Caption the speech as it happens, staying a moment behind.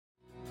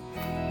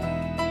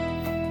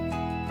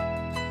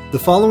The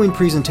following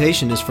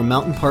presentation is from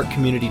Mountain Park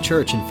Community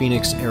Church in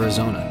Phoenix,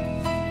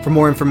 Arizona. For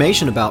more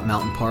information about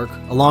Mountain Park,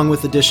 along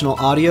with additional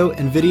audio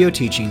and video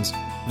teachings,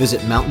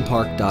 visit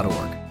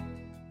mountainpark.org.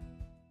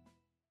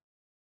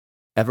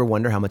 Ever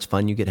wonder how much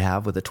fun you could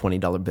have with a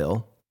 $20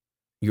 bill?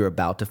 You're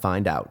about to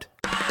find out.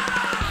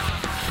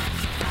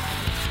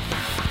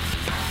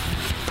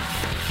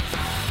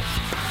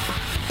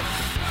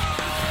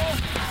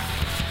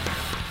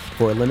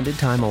 For a limited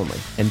time only,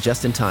 and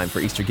just in time for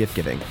Easter gift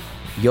giving,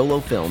 YOLO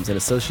Films, in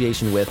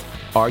association with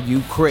Are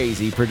You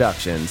Crazy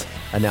Productions,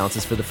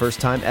 announces for the first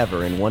time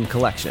ever in one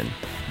collection,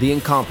 the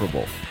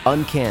incomparable,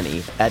 uncanny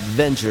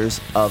adventures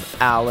of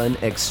Alan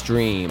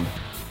Extreme.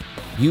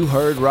 You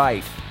heard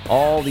right,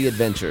 all the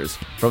adventures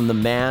from the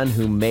man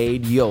who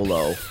made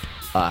YOLO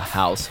a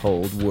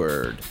household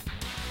word.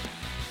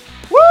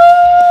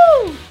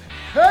 Woo!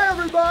 Hey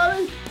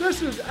everybody,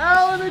 this is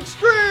Alan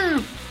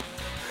Extreme,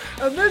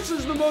 and this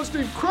is the most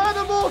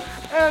incredible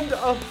and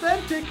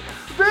authentic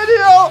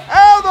video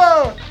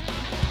ever!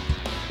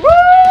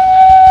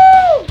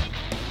 Woo!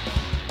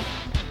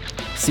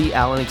 See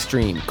Alan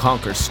Extreme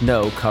conquer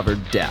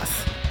snow-covered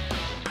death.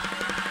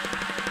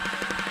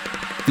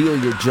 Feel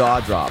your jaw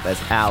drop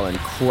as Alan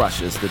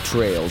crushes the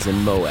trails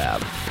in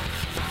Moab.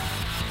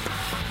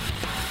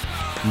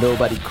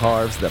 Nobody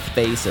carves the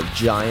face of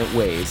giant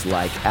waves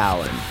like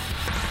Alan.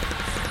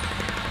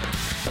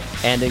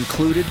 And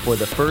included for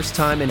the first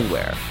time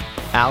anywhere,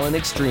 Alan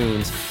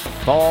Extreme's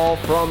Fall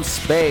from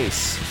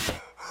Space.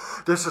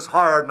 This is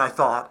harder than I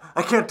thought.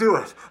 I can't do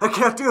it. I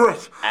can't do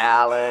it.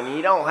 Alan,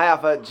 you don't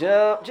have to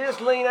jump.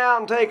 Just lean out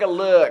and take a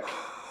look.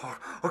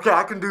 Okay,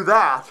 I can do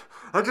that.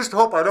 I just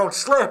hope I don't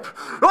slip.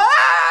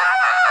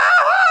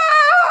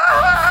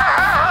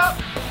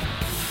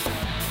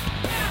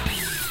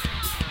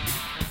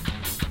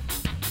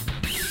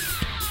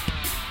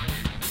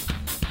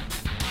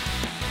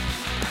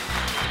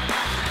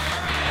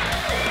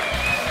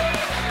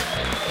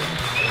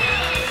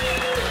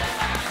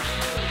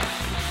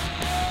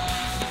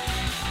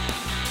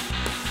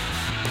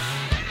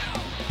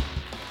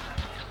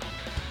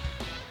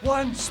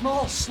 One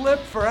small slip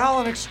for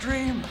Alan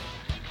Extreme.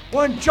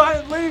 One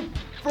giant leap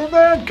for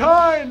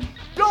mankind.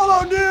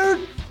 YOLO,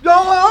 dude!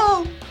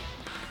 YOLO!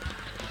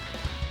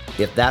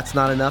 If that's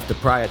not enough to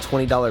pry a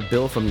 $20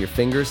 bill from your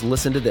fingers,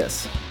 listen to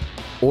this.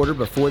 Order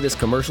before this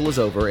commercial is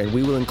over and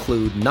we will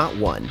include not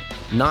one,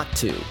 not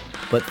two,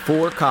 but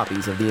 4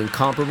 copies of the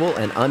incomparable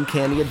and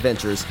uncanny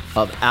adventures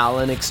of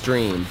Alan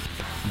Extreme.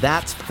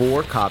 That's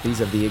 4 copies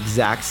of the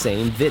exact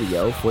same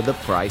video for the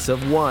price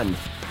of 1.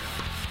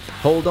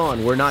 Hold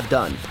on, we're not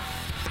done.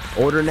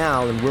 Order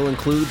now and we'll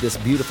include this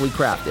beautifully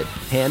crafted,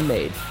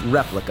 handmade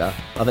replica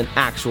of an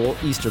actual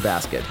Easter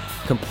basket,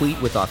 complete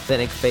with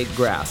authentic fake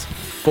grass,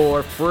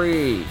 for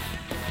free.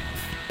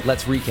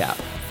 Let's recap.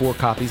 4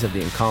 copies of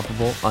the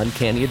incomparable,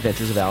 uncanny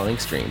adventures of Alan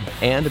Extreme,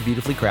 and a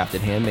beautifully crafted,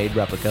 handmade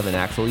replica of an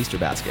actual Easter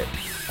basket,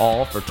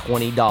 all for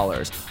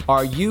 $20.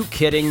 Are you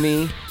kidding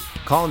me?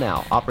 Call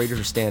now. Operators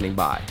are standing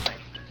by.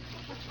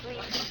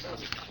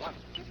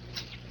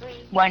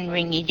 1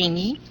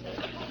 ringy-dingy.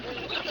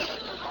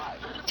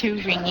 2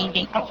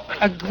 ringy-ding. Oh,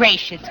 a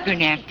gracious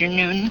good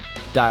afternoon.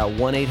 Dial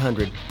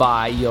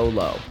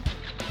 1-800-BUY-YOLO.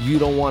 You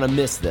don't want to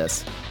miss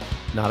this.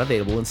 Not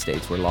available in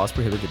states where laws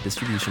prohibit the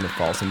distribution of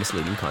false and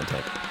misleading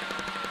content.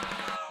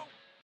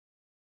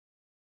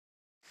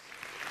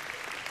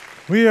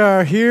 We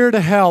are here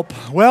to help.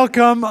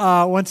 Welcome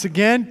once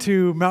again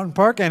to Mountain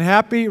Park, and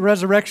happy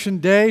Resurrection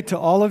Day to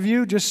all of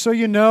you. Just so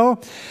you know,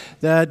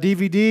 the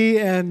DVD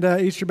and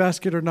Easter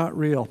basket are not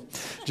real.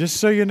 Just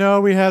so you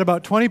know, we had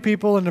about 20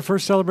 people in the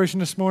first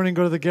celebration this morning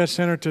go to the guest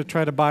center to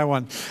try to buy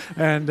one,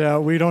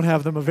 and we don't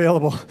have them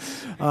available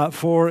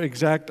for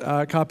exact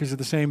copies of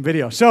the same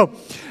video. So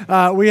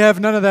we have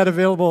none of that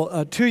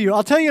available to you.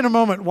 I'll tell you in a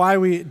moment why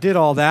we did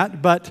all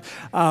that, but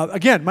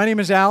again, my name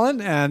is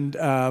Alan, and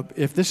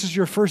if this is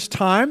your first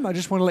time, I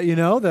just want to let you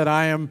know that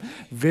I am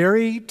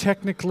very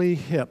technically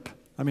hip.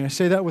 I mean, I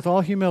say that with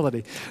all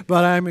humility,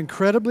 but I'm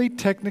incredibly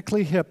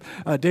technically hip.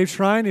 Dave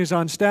Shrine is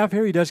on staff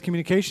here. He does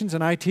communications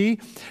and IT,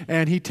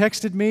 and he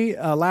texted me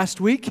last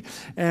week,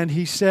 and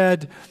he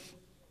said,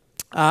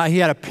 he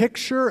had a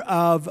picture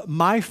of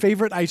my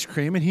favorite ice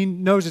cream, and he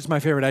knows it's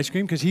my favorite ice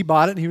cream because he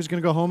bought it and he was going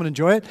to go home and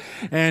enjoy it.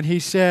 And he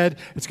said,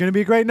 it's going to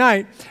be a great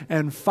night.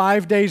 And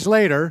 5 days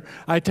later,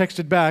 I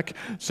texted back,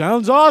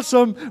 sounds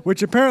awesome,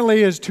 which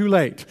apparently is too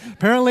late.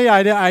 Apparently,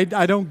 I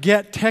don't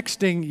get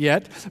texting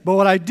yet, but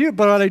what I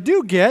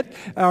do get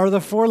are the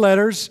 4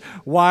 letters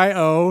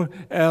YOLO.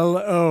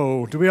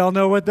 Do we all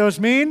know what those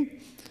mean?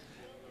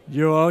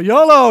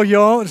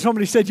 YOLO.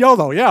 Somebody said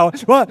YOLO. Yeah.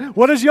 Well,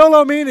 what does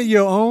YOLO mean? You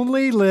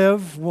only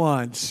live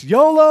once.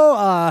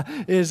 YOLO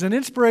is an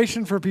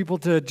inspiration for people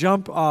to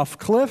jump off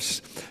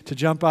cliffs, to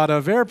jump out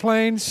of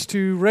airplanes,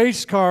 to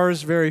race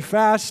cars very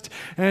fast,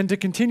 and to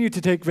continue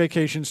to take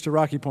vacations to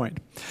Rocky Point.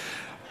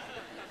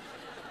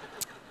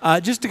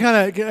 Just to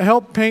kind of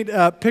help paint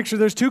a picture,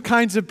 there's two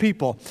kinds of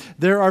people.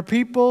 There are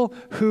people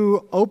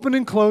who open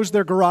and close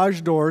their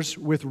garage doors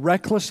with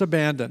reckless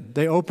abandon.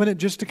 They open it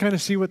just to kind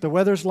of see what the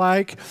weather's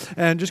like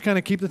and just kind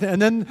of keep the thing.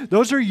 And then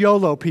those are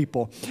YOLO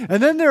people.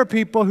 And then there are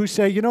people who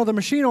say, the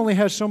machine only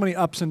has so many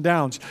ups and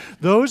downs.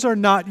 Those are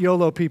not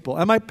YOLO people.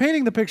 Am I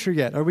painting the picture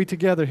yet? Are we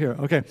together here?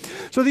 Okay.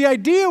 So the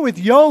idea with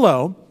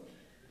YOLO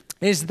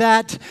is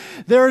that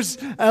there's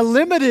a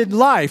limited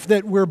life,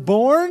 that we're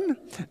born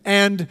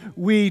and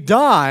we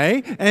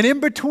die, and in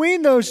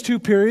between those two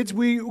periods,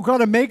 we've got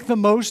to make the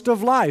most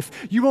of life.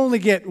 You only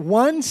get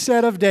one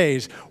set of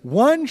days,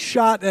 one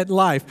shot at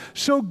life,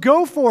 so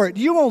go for it.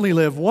 You only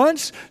live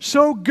once,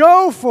 so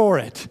go for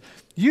it.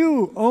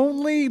 You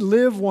only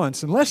live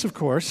once, unless, of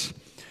course,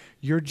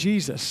 you're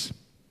Jesus.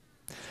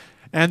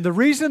 And the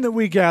reason that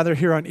we gather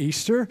here on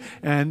Easter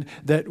and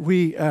that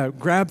we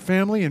grab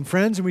family and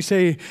friends and we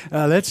say,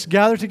 let's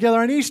gather together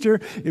on Easter,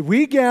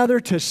 we gather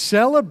to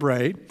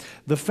celebrate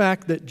the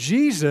fact that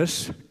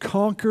Jesus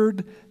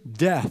conquered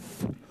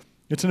death.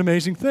 It's an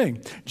amazing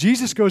thing.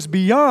 Jesus goes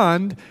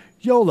beyond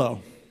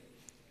YOLO.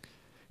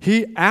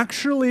 He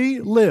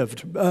actually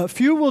lived.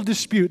 Few will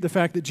dispute the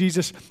fact that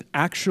Jesus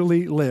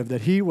actually lived,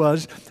 that he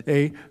was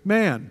a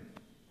man.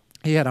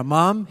 He had a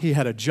mom, he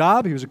had a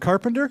job, he was a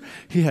carpenter,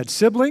 he had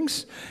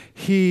siblings.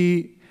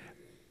 We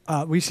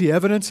see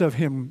evidence of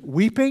him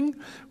weeping.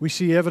 We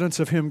see evidence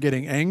of him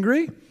getting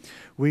angry.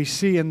 We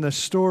see in the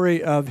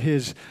story of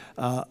his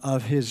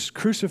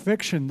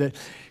crucifixion that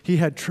he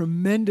had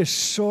tremendous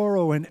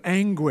sorrow and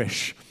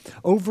anguish,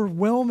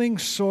 overwhelming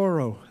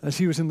sorrow as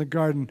he was in the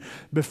garden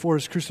before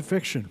his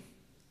crucifixion.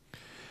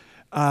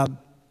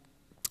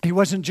 He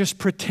wasn't just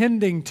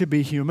pretending to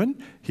be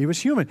human, he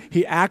was human.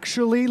 He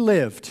actually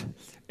lived.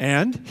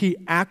 And he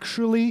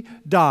actually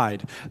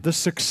died. The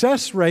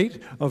success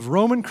rate of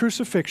Roman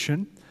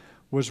crucifixion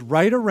was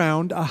right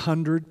around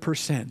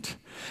 100%.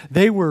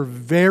 They were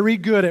very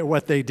good at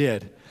what they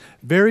did.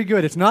 Very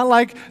good. It's not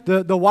like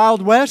the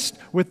Wild West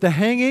with the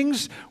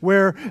hangings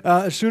where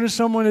as soon as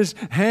someone is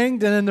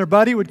hanged and then their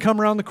buddy would come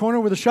around the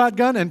corner with a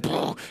shotgun and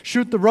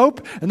shoot the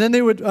rope, and then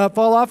they would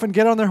fall off and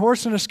get on their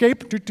horse and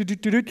escape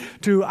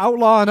to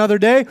outlaw another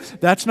day.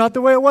 That's not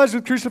the way it was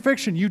with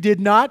crucifixion. You did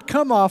not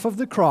come off of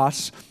the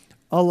cross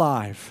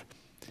alive.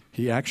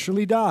 He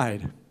actually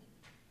died.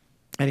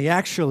 And he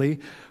actually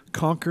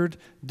conquered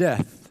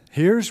death.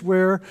 Here's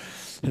where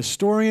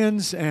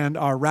historians and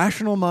our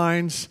rational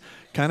minds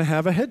kind of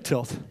have a head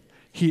tilt.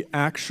 He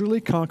actually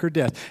conquered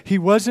death. He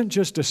wasn't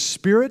just a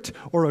spirit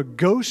or a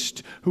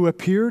ghost who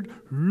appeared,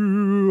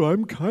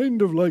 I'm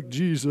kind of like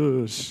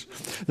Jesus.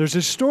 There's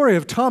a story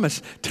of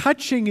Thomas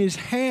touching his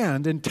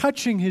hand and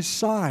touching his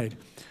side,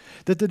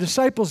 that the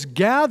disciples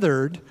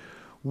gathered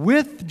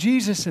with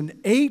Jesus and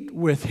ate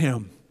with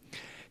him.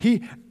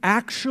 He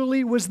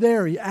actually was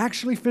there. He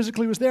actually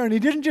physically was there. And he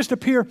didn't just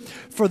appear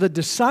for the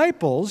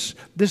disciples,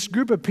 this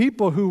group of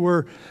people who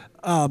were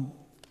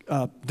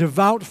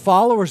devout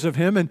followers of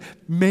him, and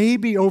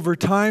maybe over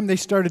time they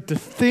started to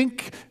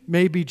think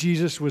maybe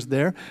Jesus was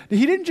there.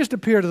 He didn't just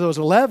appear to those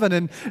 11,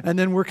 and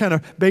then we're kind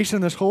of basing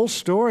this whole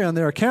story on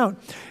their account.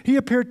 He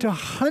appeared to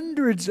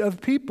hundreds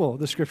of people,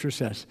 the scripture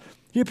says.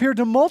 He appeared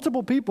to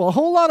multiple people, a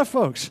whole lot of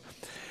folks.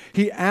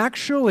 He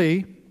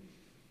actually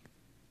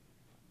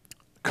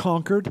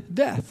conquered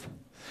death.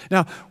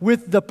 Now,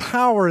 with the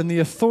power and the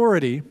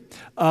authority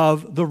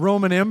of the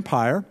Roman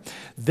Empire,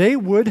 they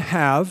would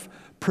have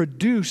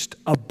produced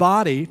a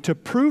body to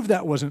prove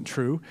that wasn't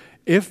true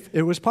if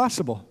it was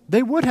possible.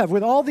 They would have,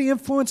 with all the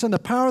influence and the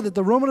power that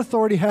the Roman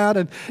authority had,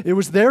 and it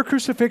was their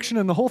crucifixion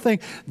and the whole thing,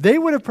 they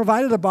would have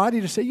provided a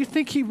body to say, you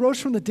think he rose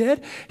from the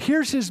dead?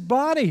 Here's his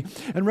body.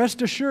 And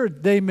rest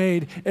assured, they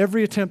made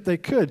every attempt they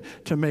could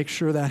to make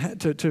sure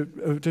that,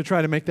 to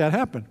try to make that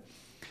happen.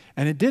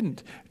 And it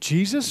didn't.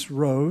 Jesus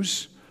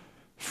rose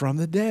from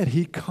the dead.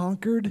 He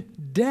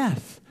conquered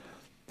death.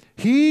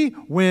 He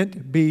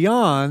went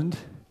beyond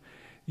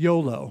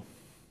YOLO.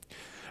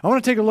 I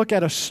want to take a look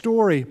at a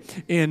story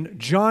in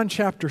John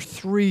chapter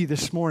 3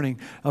 this morning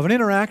of an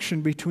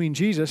interaction between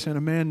Jesus and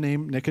a man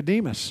named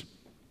Nicodemus.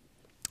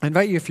 I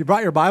invite you, if you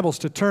brought your Bibles,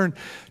 to turn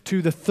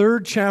to the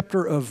 3rd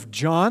chapter of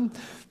John.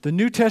 The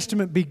New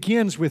Testament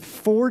begins with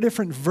 4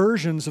 different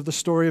versions of the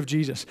story of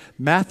Jesus: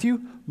 Matthew,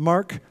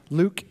 Mark,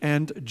 Luke,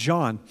 and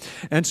John.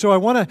 And so I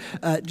want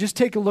to just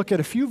take a look at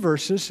a few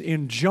verses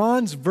in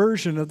John's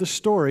version of the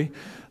story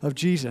of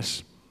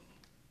Jesus.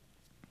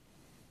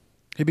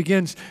 He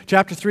begins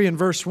chapter 3 and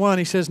verse 1.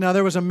 He says, "Now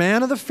there was a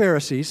man of the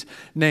Pharisees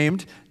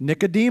named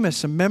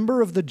Nicodemus, a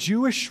member of the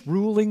Jewish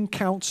ruling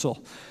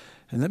council."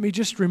 And let me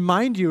just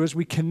remind you, as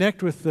we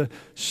connect with the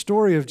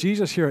story of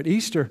Jesus here at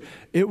Easter,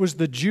 it was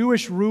the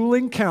Jewish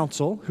ruling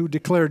council who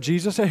declared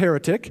Jesus a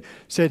heretic,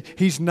 said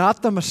he's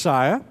not the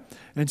Messiah,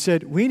 and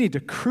said, we need to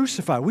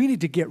crucify, we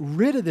need to get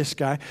rid of this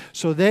guy.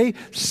 So they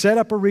set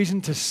up a reason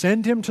to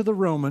send him to the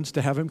Romans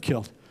to have him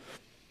killed.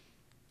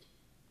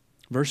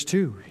 Verse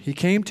 2,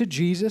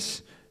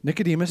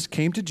 Nicodemus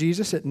came to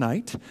Jesus at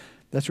night.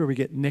 That's where we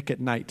get Nick at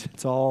night.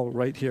 It's all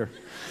right here.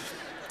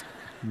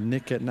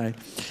 Nick at night.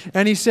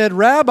 And he said,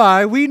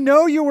 Rabbi, we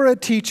know you are a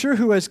teacher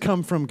who has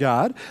come from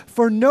God,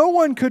 for no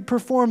one could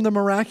perform the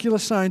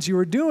miraculous signs you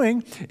are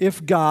doing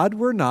if God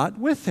were not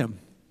with him.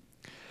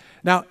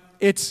 Now,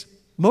 it's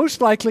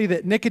most likely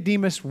that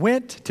Nicodemus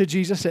went to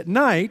Jesus at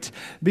night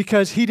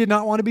because he did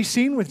not want to be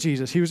seen with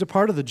Jesus. He was a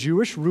part of the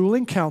Jewish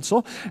ruling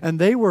council, and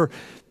they were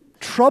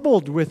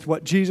troubled with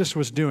what Jesus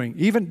was doing,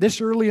 even this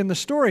early in the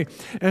story.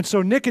 And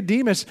so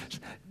Nicodemus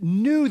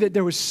knew that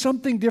there was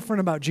something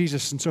different about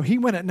Jesus. And so he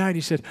went at night.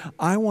 He said,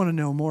 I want to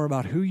know more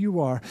about who you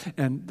are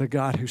and the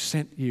God who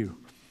sent you.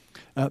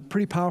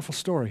 Pretty powerful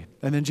story.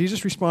 And then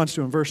Jesus responds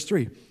to him, verse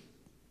 3.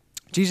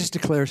 Jesus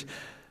declares,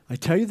 I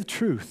tell you the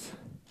truth.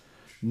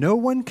 No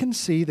one can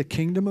see the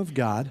kingdom of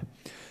God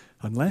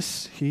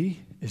unless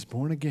he is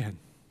born again.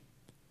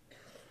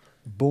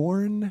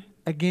 Born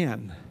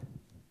again.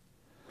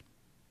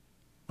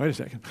 Wait a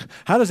second.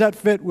 How does that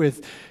fit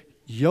with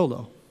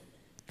YOLO?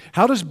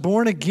 How does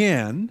born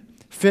again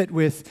fit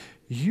with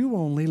you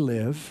only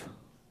live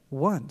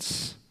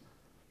once?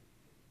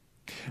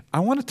 I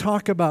want to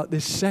talk about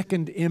this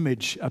second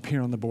image up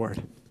here on the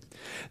board.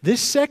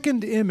 This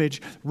second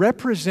image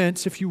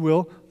represents, if you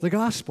will, the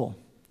gospel.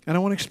 And I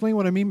want to explain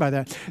what I mean by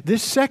that.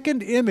 This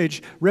second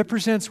image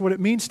represents what it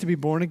means to be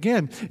born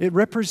again. It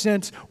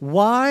represents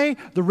why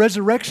the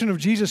resurrection of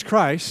Jesus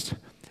Christ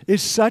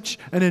is such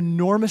an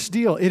enormous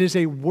deal. It is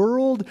a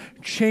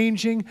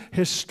world-changing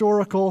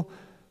historical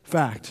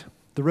fact,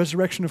 the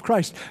resurrection of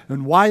Christ,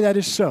 and why that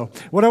is so.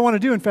 What I want to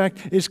do, in fact,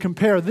 is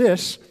compare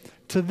this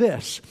to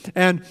this.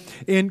 And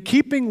in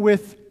keeping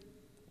with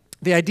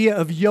the idea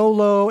of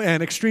YOLO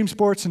and extreme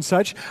sports and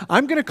such,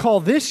 I'm going to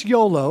call this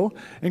YOLO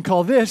and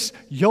call this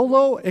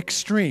YOLO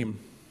Extreme.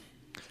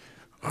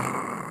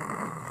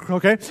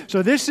 Okay,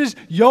 so this is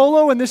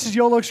YOLO and this is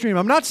YOLO Extreme.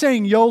 I'm not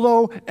saying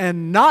YOLO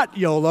and not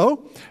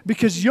YOLO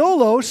because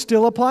YOLO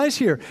still applies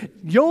here.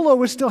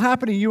 YOLO is still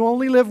happening. You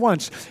only live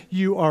once.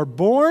 You are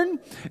born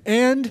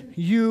and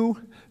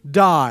you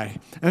die.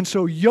 And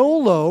so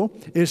YOLO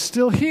is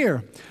still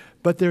here,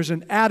 but there's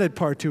an added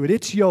part to it.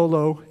 It's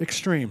YOLO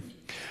Extreme.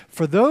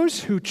 For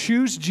those who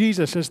choose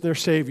Jesus as their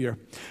Savior,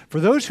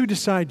 for those who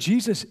decide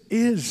Jesus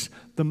is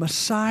the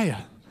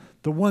Messiah,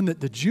 the one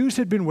that the Jews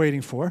had been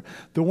waiting for,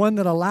 the one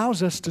that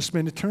allows us to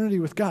spend eternity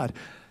with God,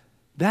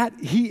 that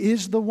He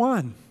is the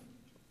one,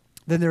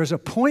 then there is a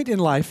point in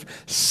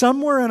life,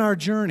 somewhere in our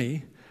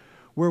journey,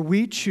 where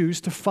we choose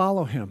to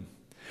follow Him.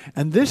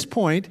 And this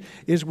point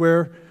is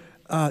where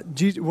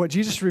what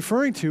Jesus is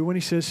referring to when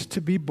He says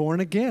to be born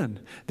again.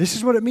 This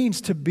is what it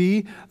means to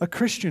be a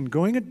Christian.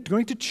 Going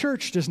to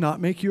church does not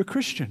make you a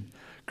Christian.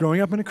 Growing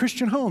up in a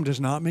Christian home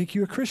does not make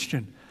you a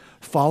Christian.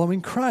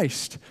 Following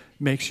Christ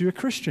makes you a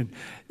Christian.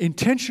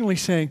 Intentionally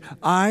saying,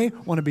 I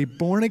want to be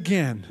born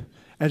again,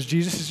 as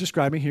Jesus is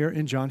describing here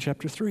in John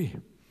chapter 3.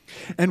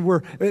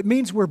 And it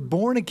means we're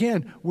born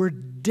again. We're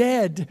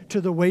dead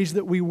to the ways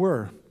that we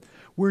were.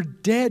 We're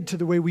dead to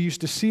the way we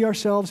used to see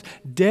ourselves,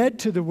 dead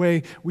to the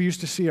way we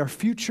used to see our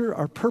future,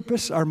 our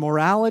purpose, our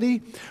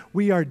morality.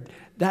 All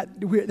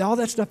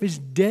that stuff is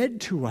dead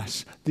to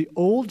us. The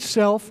old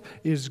self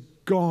is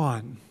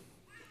gone.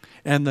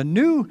 And the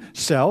new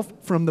self,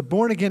 from the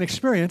born-again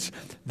experience,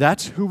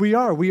 that's who we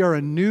are. We are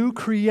a new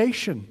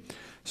creation,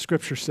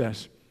 Scripture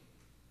says.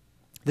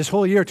 This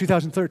whole year,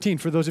 2013,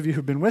 for those of you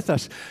who've been with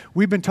us,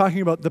 we've been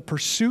talking about the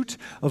pursuit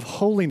of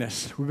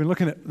holiness. We've been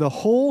looking at the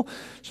whole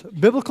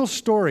biblical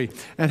story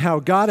and how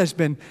God has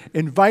been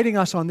inviting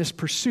us on this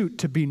pursuit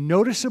to be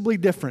noticeably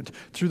different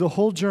through the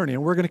whole journey.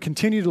 And we're going to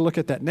continue to look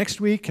at that next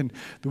week and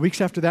the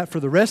weeks after that for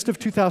the rest of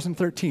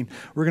 2013.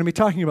 We're going to be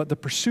talking about the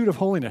pursuit of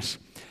holiness.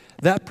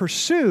 That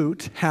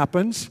pursuit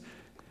happens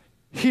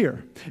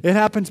here. It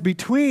happens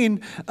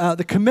between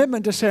the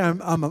commitment to say,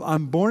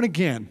 I'm born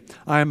again.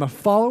 I am a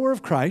follower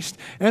of Christ,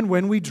 and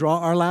when we draw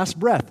our last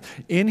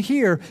breath. In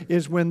here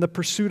is when the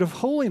pursuit of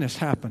holiness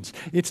happens.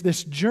 It's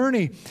this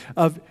journey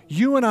of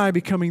you and I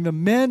becoming the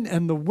men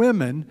and the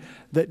women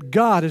that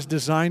God has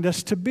designed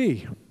us to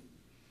be.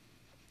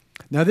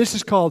 Now this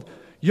is called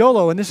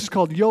YOLO, and this is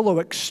called YOLO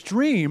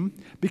Extreme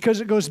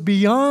because it goes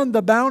beyond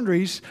the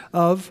boundaries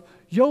of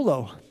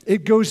YOLO.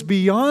 It goes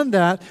beyond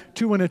that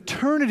to an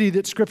eternity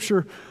that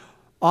Scripture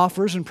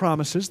offers and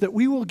promises that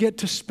we will get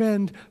to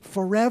spend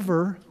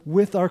forever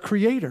with our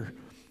Creator.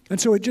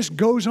 And so it just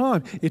goes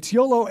on. It's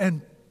YOLO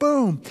and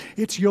boom,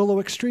 it's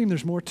YOLO Extreme.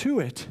 There's more to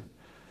it.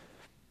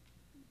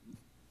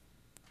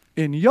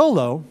 In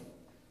YOLO,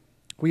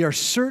 we are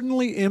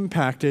certainly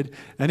impacted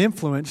and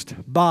influenced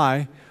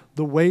by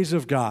the ways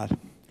of God.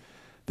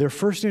 They're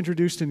first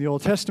introduced in the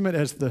Old Testament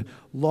as the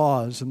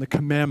laws and the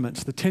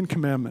commandments, the 10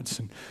 Commandments.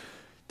 And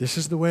this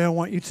is the way I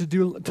want you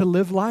to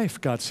live life,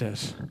 God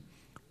says.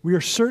 We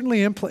are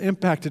certainly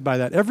impacted by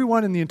that.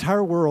 Everyone in the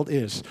entire world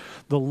is.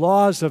 The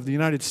laws of the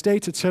United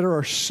States, etc.,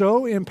 are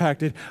so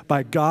impacted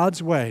by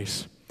God's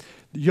ways.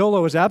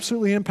 YOLO is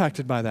absolutely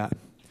impacted by that.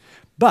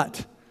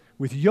 But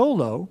with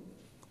YOLO,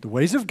 the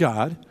ways of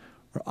God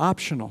are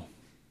optional.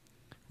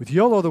 With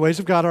YOLO, the ways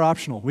of God are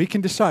optional. We can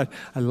decide,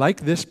 I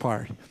like this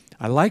part.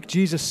 I like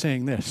Jesus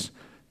saying this.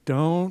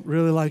 Don't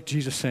really like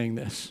Jesus saying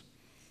this.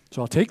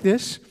 So I'll take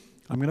this.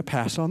 I'm going to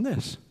pass on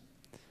this.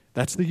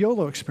 That's the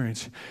YOLO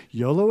experience.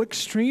 YOLO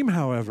extreme,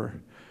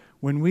 however,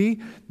 when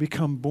we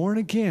become born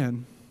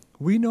again,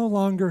 we no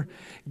longer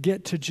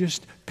get to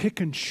just pick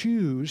and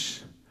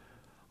choose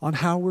on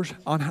how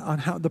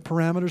the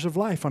parameters of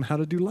life, on how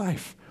to do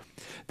life.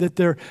 That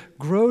there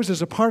grows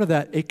as a part of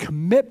that a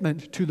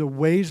commitment to the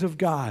ways of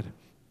God.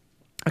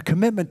 A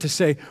commitment to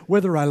say,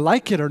 whether I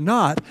like it or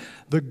not,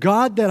 the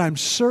God that I'm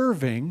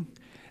serving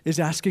is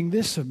asking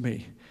this of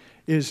me,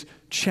 is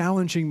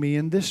challenging me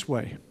in this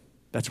way.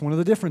 That's one of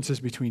the differences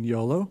between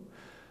YOLO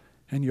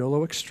and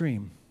YOLO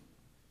extreme.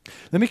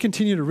 Let me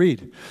continue to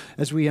read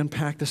as we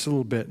unpack this a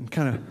little bit and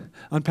kind of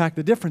unpack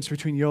the difference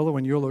between YOLO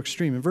and YOLO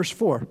extreme. In verse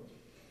 4,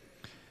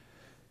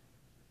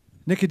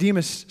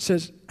 Nicodemus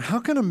says, "How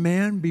can a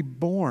man be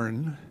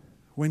born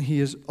when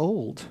he is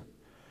old?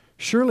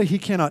 Surely he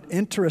cannot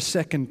enter a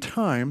second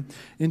time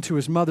into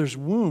his mother's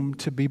womb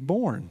to be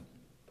born."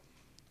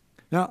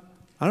 Now,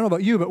 I don't know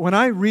about you, but when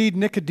I read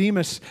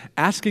Nicodemus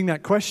asking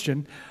that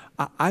question,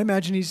 I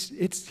imagine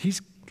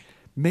he's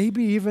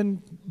maybe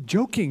even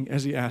joking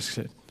as he asks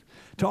it,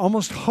 to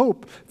almost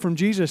hope from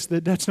Jesus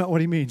that that's not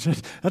what he means.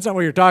 That's not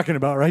what you're talking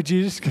about, right,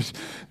 Jesus? Because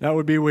that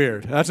would be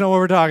weird. That's not what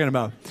we're talking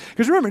about.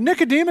 Because remember,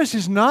 Nicodemus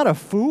is not a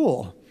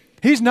fool.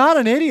 He's not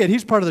an idiot.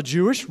 He's part of the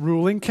Jewish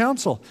ruling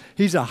council.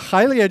 He's a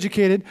highly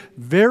educated,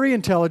 very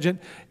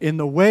intelligent in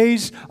the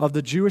ways of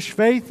the Jewish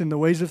faith, in the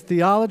ways of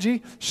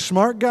theology,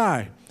 smart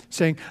guy,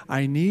 saying,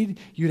 I need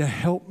you to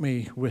help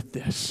me with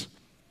this.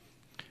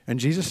 And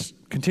Jesus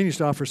continues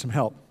to offer some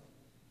help.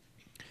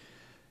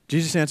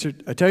 Jesus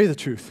answered, I tell you the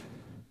truth.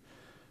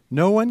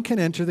 No one can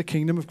enter the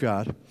kingdom of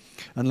God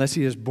unless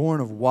he is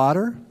born of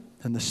water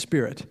and the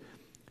Spirit.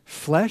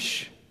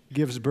 Flesh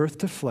gives birth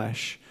to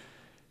flesh,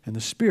 and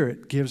the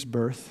Spirit gives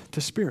birth to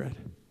spirit.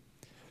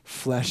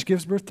 Flesh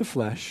gives birth to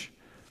flesh,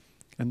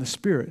 and the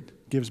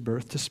Spirit gives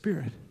birth to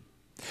spirit.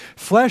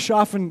 Flesh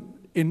often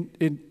in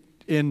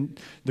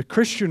the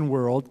Christian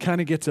world kind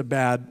of gets a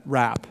bad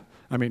rap.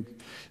 I mean,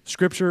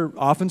 Scripture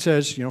often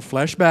says,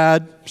 flesh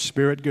bad,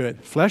 spirit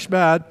good. Flesh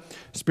bad,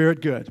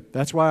 spirit good.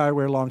 That's why I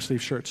wear long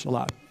sleeve shirts a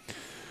lot.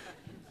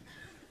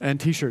 And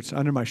t-shirts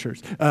under my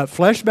shirts.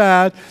 Flesh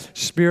bad,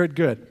 spirit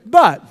good.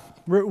 But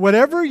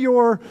whatever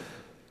your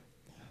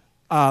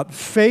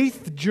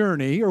faith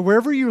journey, or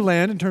wherever you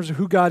land in terms of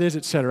who God is,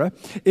 etc.,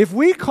 if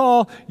we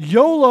call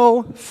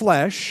YOLO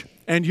flesh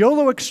and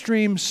YOLO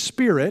extreme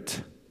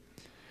spirit,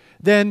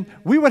 then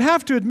we would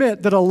have to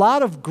admit that a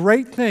lot of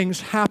great things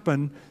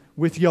happen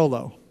with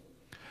YOLO.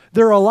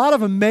 There are a lot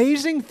of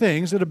amazing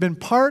things that have been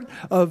part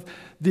of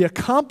the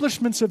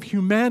accomplishments of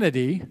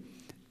humanity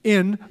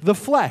in the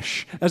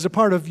flesh as a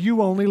part of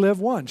You Only Live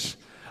Once.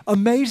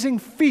 Amazing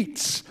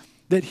feats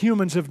that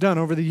humans have done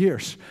over the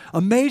years.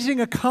 Amazing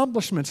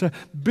accomplishments,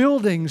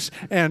 buildings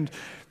and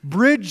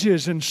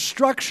bridges and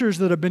structures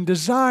that have been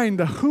designed.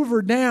 The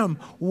Hoover Dam,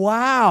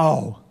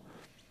 wow.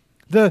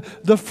 The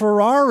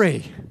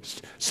Ferrari.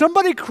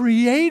 Somebody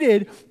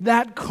created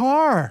that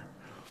car.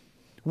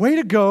 Way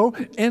to go,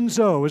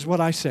 Enzo, is what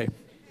I say.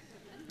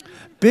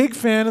 Big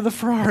fan of the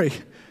Ferrari.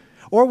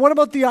 Or what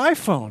about the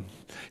iPhone?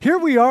 Here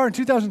we are in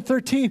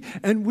 2013,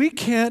 and we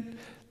can't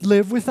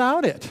live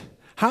without it.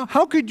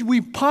 How could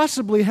we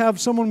possibly have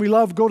someone we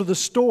love go to the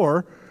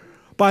store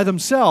by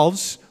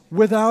themselves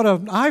without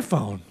an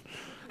iPhone?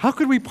 How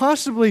could we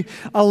possibly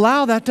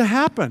allow that to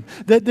happen?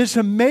 That this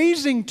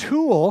amazing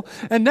tool,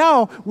 and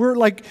now we're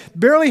like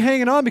barely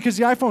hanging on because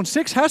the iPhone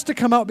 6 has to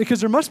come out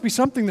because there must be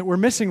something that we're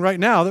missing right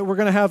now that we're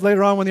going to have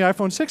later on when the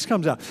iPhone 6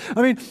 comes out.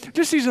 I mean,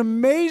 just these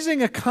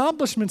amazing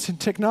accomplishments in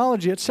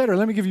technology, etc.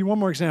 Let me give you one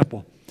more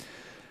example.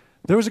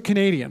 There was a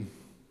Canadian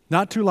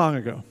not too long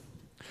ago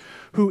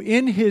who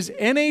in his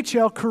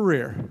NHL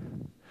career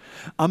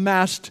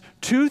amassed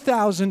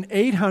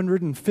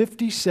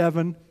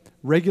 2,857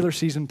 regular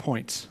season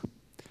points.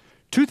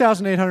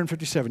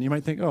 2,857. You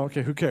might think, oh,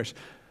 okay, who cares?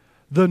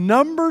 The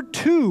number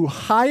 2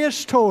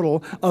 highest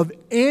total of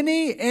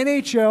any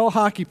NHL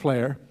hockey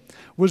player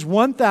was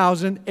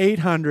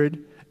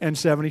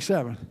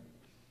 1,877.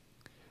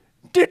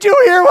 Did you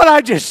hear what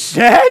I just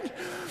said?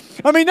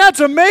 I mean,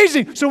 that's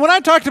amazing. So when I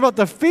talked about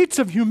the feats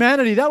of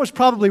humanity, that was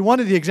probably one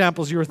of the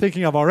examples you were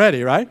thinking of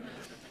already, right?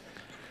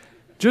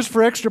 Just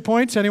for extra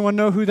points, anyone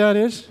know who that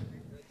is?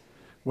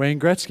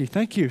 Wayne Gretzky.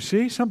 Thank you.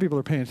 See, some people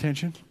are paying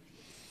attention.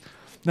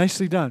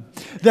 Nicely done.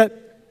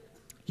 That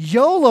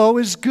YOLO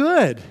is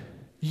good.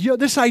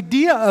 This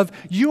idea of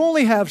you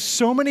only have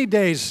so many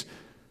days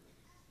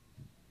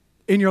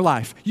in your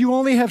life. You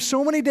only have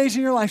so many days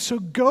in your life, so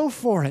go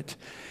for it.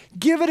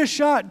 Give it a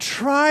shot.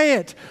 Try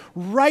it.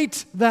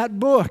 Write that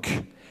book.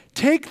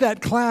 Take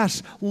that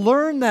class.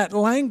 Learn that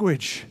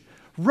language.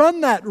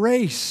 Run that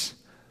race.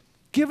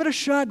 Give it a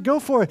shot. Go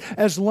for it.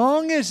 As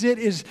long as it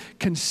is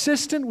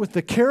consistent with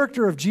the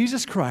character of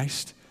Jesus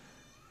Christ,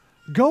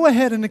 go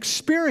ahead and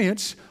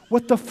experience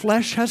what the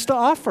flesh has to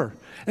offer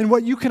and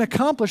what you can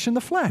accomplish in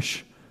the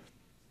flesh.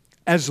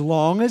 As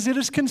long as it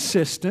is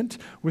consistent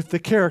with the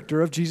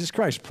character of Jesus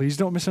Christ. Please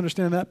don't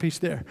misunderstand that piece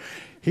there.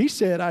 He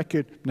said I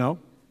could. No.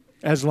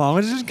 as long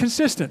as it's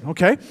consistent,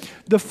 okay?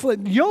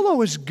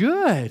 YOLO is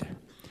good.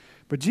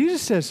 But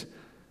Jesus says,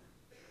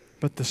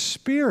 but the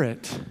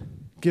Spirit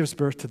gives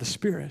birth to the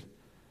Spirit.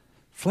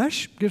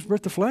 Flesh gives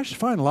birth to flesh.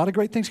 Fine, a lot of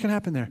great things can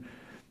happen there.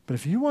 But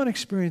if you want to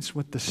experience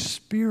what the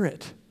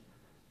Spirit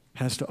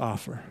has to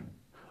offer,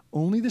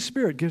 only the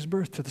Spirit gives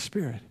birth to the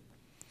Spirit.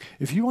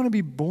 If you want to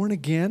be born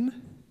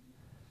again,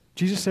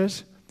 Jesus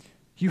says,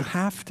 you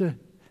have to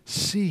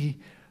see,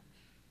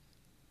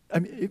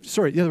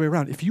 the other way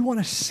around. If you want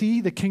to see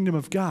the kingdom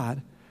of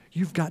God,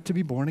 you've got to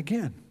be born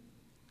again.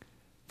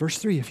 Verse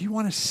 3, if you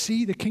want to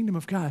see the kingdom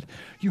of God,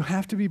 you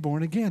have to be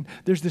born again.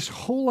 There's this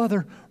whole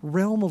other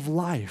realm of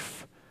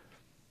life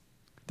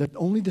that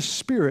only the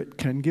Spirit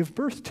can give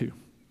birth to.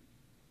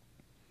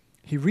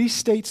 He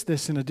restates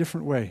this in a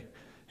different way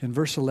in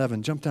verse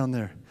 11. Jump down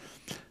there.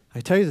 I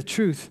tell you the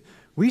truth,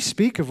 we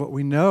speak of what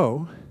we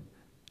know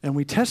and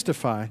we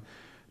testify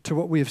to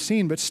what we have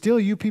seen, but still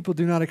you people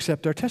do not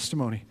accept our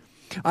testimony.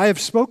 I have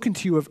spoken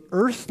to you of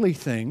earthly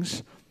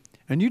things,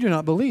 and you do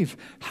not believe.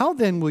 How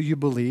then will you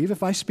believe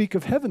if I speak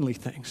of heavenly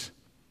things?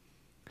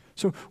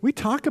 So we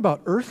talk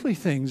about earthly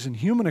things and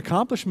human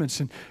accomplishments,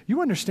 and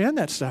you understand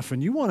that stuff,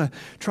 and you want to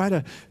try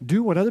to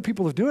do what other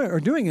people are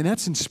doing, and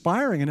that's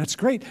inspiring, and that's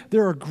great.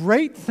 There are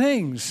great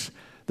things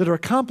that are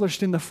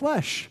accomplished in the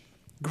flesh.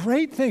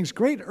 Great things,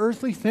 great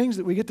earthly things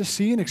that we get to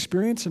see and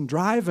experience and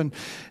drive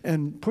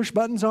and push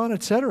buttons on,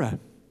 etc.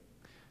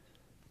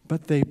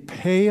 But they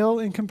pale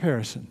in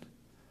comparison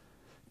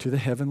to the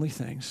heavenly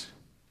things.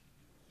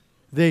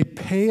 They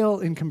pale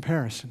in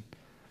comparison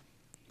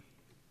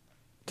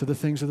to the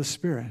things of the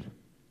Spirit.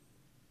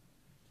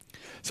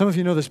 Some of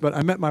you know this, but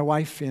I met my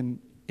wife in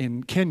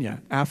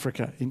Kenya,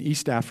 Africa, in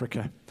East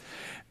Africa.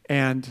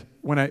 And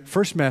when I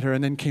first met her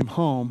and then came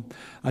home,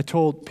 I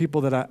told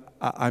people that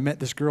I met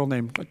this girl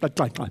named... As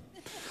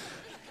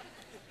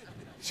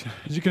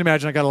you can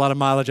imagine, I got a lot of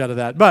mileage out of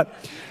that. But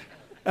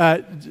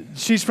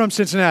she's from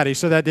Cincinnati,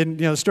 so that didn't,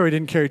 the story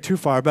didn't carry too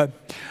far. But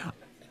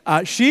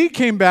she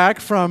came back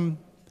from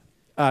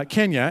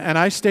Kenya, and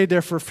I stayed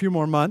there for a few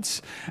more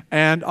months.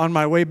 And on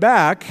my way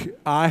back,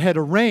 I had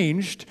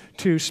arranged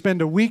to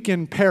spend a week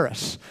in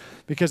Paris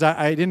because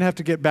I didn't have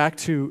to get back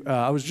to.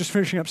 I was just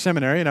finishing up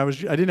seminary, and I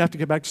didn't have to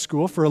get back to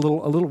school for a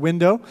little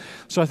window.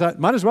 So I thought,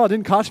 might as well. It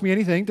didn't cost me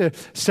anything to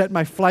set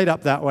my flight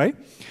up that way.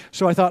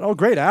 So I thought, oh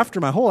great! After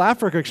my whole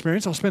Africa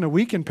experience, I'll spend a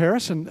week in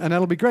Paris, and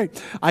that'll be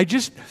great. I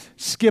just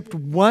skipped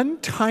one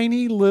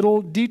tiny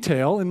little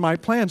detail in my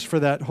plans for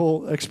that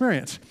whole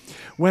experience.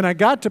 When I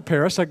got to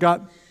Paris, I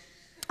got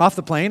off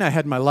the plane, I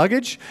had my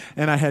luggage,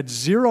 and I had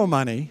zero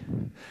money,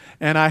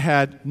 and I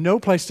had no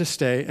place to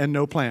stay and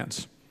no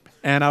plans.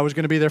 And I was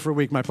going to be there for a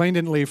week. My plane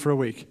didn't leave for a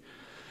week.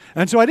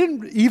 And so I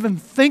didn't even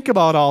think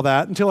about all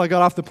that until I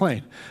got off the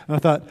plane. And I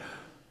thought,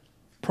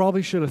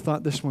 probably should have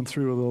thought this one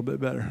through a little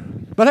bit better.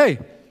 But hey,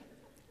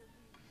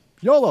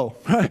 YOLO,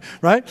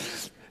 right?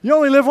 You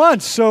only live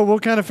once, so we'll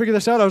kind of figure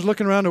this out. I was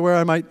looking around to where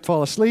I might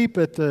fall asleep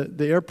at the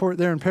airport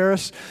there in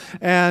Paris,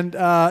 and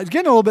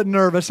getting a little bit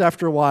nervous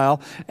after a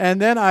while. And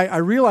then I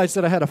realized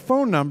that I had a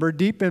phone number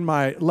deep in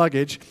my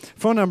luggage,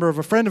 phone number of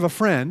a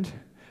friend,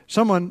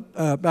 someone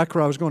back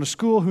where I was going to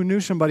school who knew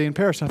somebody in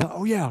Paris. I thought,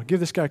 oh yeah, I'll give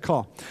this guy a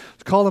call.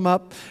 So called him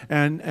up,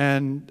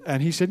 and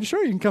he said,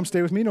 sure, you can come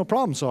stay with me, no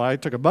problem. So I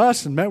took a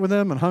bus and met with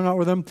him and hung out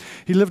with him.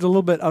 He lived a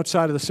little bit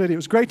outside of the city. It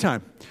was a great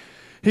time.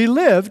 He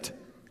lived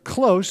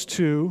close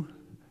to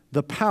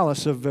the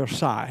Palace of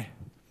Versailles,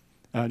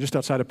 just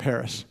outside of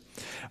Paris.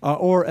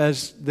 Or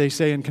as they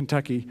say in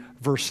Kentucky,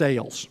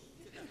 Versailles.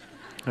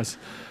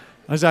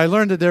 As I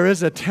learned that there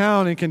is a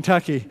town in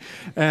Kentucky,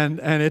 and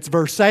it's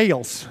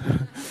Versailles.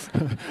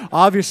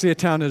 Obviously a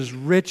town that is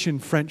rich in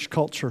French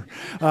culture.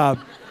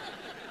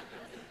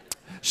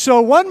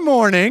 So one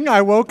morning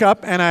I woke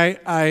up and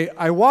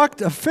I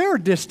walked a fair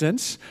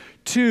distance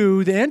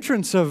to the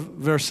entrance of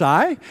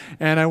Versailles,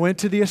 and I went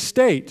to the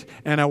estate,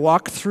 and I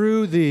walked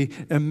through the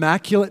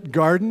immaculate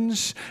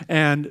gardens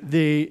and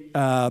the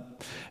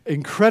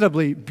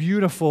incredibly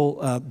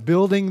beautiful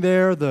building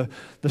there. The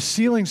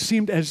ceilings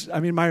seemed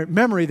my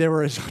memory, they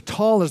were as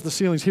tall as the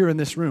ceilings here in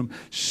this room.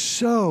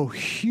 So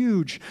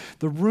huge.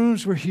 The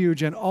rooms were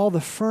huge, and all the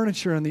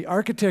furniture and the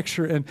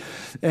architecture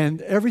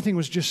and everything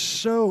was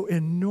just so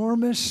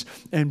enormous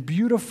and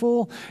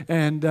beautiful,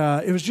 and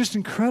it was just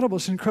incredible.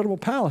 It's an incredible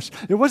palace.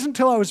 It wasn't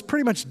until I was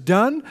pretty much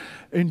done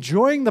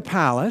enjoying the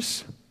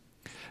palace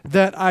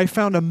that I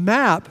found a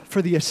map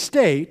for the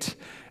estate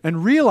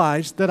and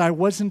realized that I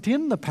wasn't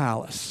in the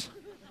palace.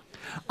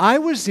 I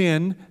was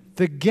in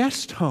the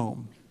guest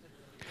home.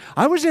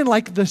 I was in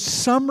like the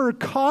summer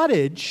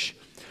cottage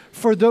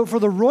for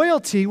the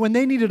royalty when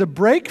they needed a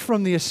break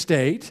from the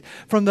estate,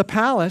 from the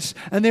palace,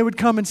 and they would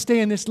come and stay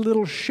in this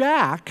little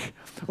shack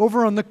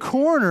over on the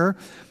corner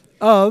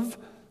of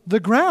the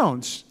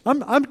grounds. I'm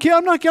not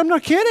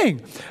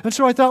kidding. And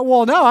so I thought,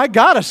 well, now I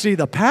got to see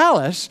the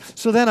palace.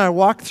 So then I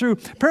walked through.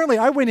 Apparently,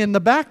 I went in the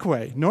back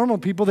way. Normal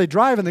people, they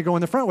drive and they go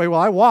in the front way. Well,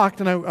 I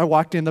walked, and I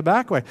walked in the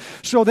back way.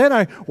 So then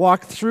I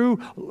walked through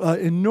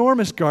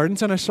enormous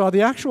gardens, and I saw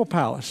the actual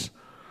palace.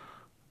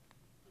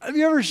 Have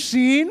you ever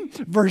seen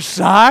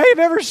Versailles? Have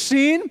you ever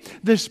seen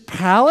this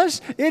palace?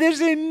 It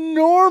is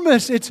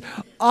enormous. It's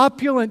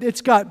opulent.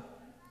 It's got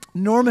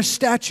enormous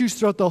statues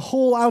throughout the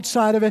whole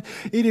outside of it.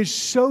 It is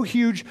so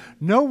huge.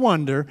 No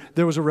wonder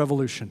there was a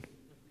revolution.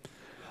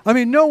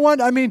 No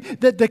wonder.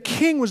 That the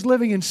king was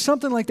living in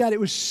something like that. It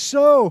was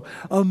so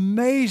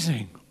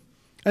amazing.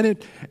 And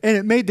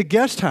it made the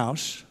guest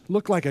house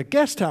look like a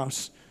guest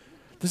house.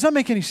 Does that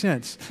make any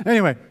sense?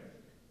 Anyway,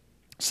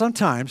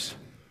 sometimes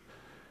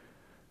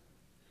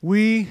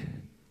we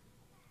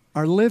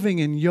are living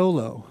in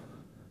YOLO,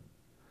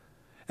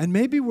 and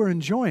maybe we're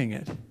enjoying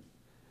it.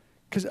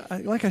 Because,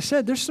 like I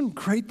said, there's some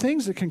great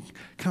things that can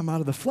come out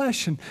of the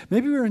flesh, and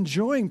maybe we're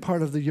enjoying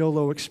part of the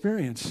YOLO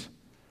experience.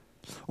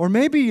 Or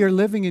maybe you're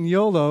living in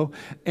YOLO,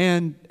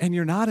 and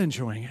you're not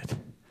enjoying it.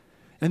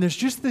 And there's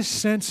just this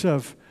sense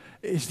of,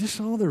 is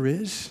this all there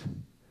is?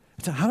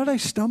 How did I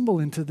stumble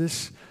into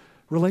this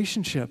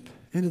relationship,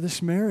 into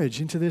this marriage,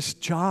 into this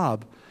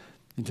job,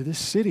 into this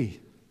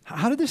city?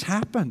 How did this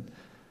happen?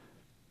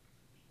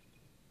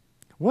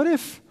 What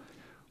if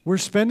we're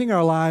spending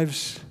our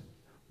lives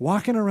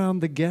walking around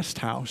the guest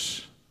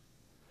house,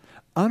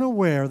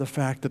 unaware of the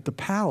fact that the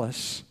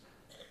palace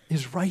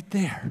is right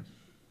there?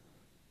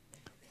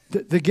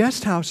 The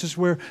guest house is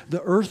where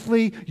the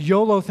earthly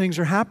YOLO things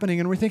are happening,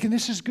 and we're thinking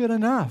this is good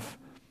enough.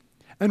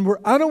 And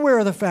we're unaware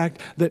of the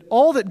fact that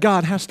all that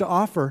God has to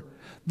offer,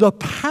 the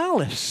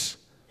palace,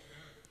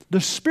 the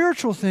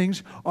spiritual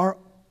things are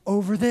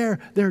over there.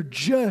 They're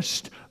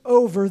just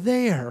over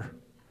there.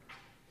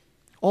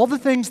 All the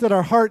things that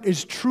our heart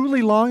is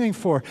truly longing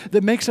for,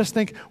 that makes us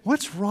think,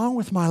 what's wrong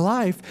with my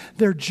life?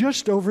 They're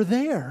just over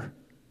there.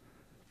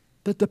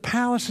 That the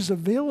palace is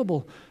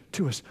available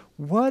to us.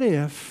 What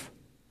if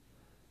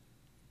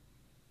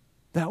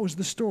that was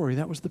the story?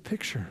 That was the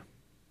picture.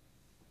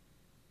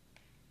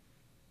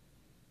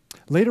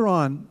 Later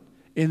on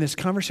in this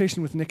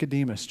conversation with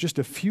Nicodemus, just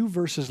a few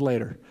verses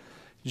later,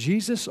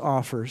 Jesus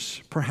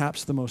offers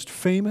perhaps the most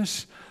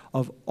famous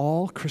of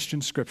all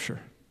Christian scripture.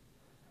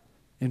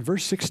 In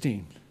verse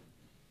 16,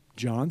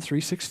 John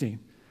 3:16,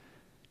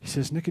 he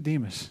says,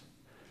 Nicodemus,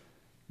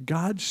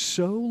 God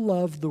so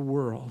loved the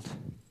world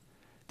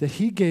that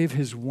he gave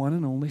his one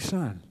and only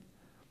Son,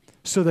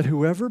 so that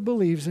whoever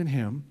believes in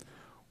him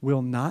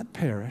will not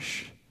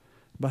perish,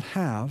 but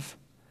have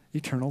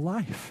eternal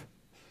life.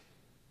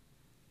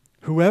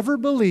 Whoever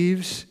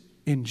believes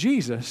in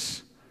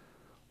Jesus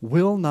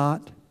will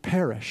not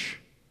perish.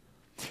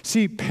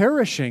 See,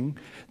 perishing,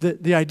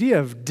 the idea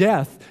of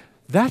death,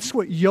 that's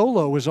what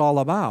YOLO is all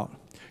about.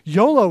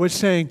 YOLO is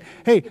saying,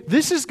 hey,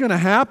 this is going to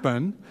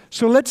happen,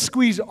 so let's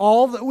squeeze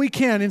all that we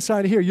can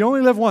inside of here. You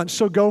only live once,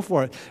 so go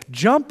for it.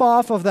 Jump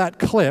off of that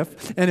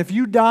cliff, and if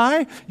you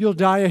die, you'll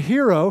die a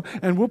hero,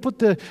 and we'll put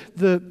the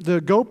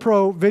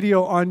GoPro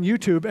video on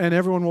YouTube, and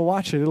everyone will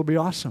watch it. It'll be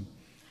awesome.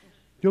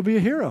 You'll be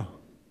a hero.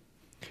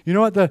 You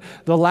know what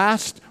the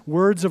last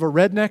words of a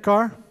redneck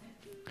are?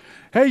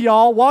 Hey,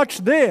 y'all, watch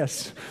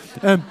this.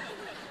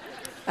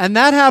 And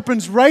that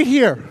happens right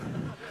here.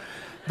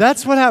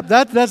 That's what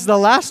happened. That's the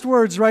last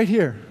words right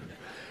here.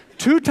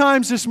 2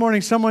 times this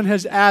morning, someone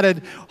has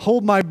added,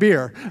 hold my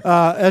beer,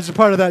 as a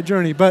part of that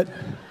journey. But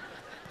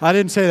I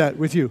didn't say that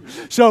with you.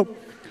 So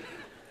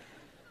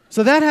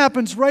that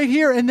happens right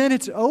here, and then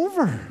it's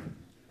over.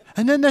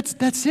 And then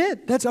that's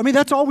it.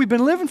 That's all we've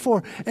been living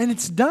for, and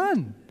it's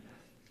done.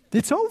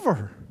 It's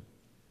over.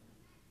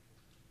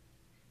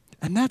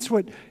 And that's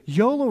what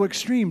YOLO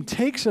Extreme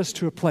takes us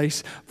to a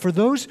place. For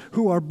those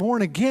who are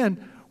born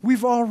again,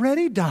 we've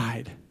already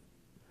died.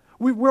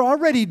 We're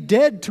already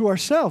dead to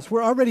ourselves.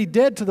 We're already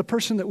dead to the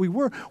person that we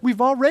were.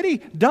 We've already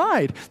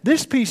died.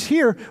 This piece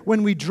here,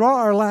 when we draw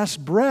our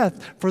last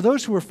breath, for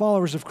those who are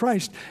followers of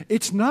Christ,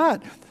 it's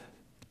not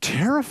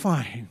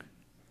terrifying.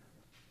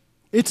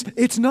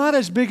 It's not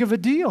as big of a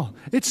deal.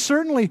 It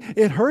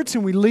hurts,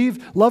 and we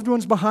leave loved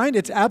ones behind.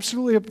 It's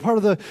absolutely a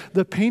part of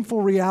the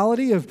painful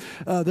reality of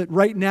that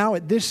right now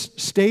at this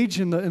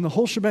stage in the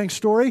whole shebang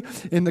story,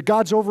 in the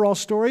God's overall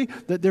story,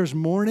 that there's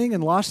mourning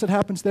and loss that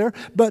happens there.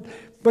 But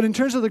in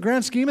terms of the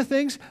grand scheme of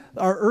things,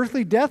 our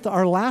earthly death,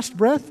 our last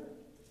breath,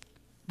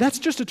 that's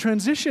just a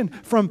transition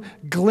from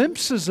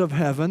glimpses of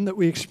heaven that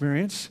we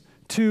experience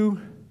to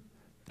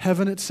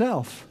heaven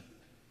itself.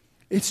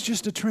 It's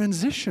just a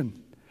transition.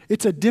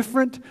 It's a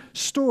different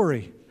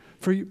story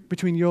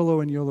between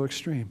YOLO and YOLO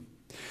Extreme.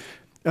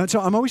 And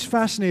so I'm always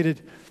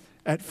fascinated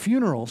at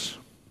funerals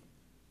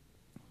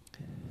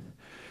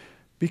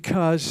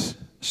because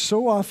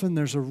so often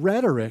there's a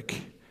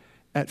rhetoric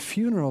at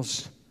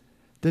funerals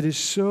that is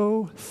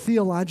so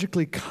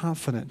theologically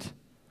confident.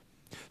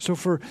 So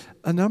for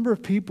a number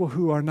of people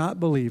who are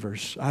not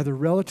believers, either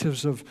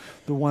relatives of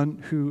the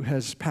one who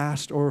has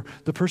passed or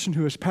the person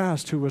who has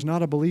passed who was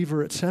not a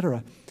believer,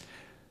 etc.,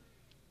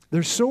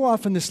 there's so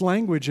often this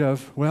language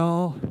of,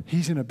 well,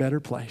 he's in a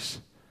better place.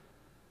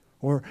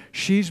 Or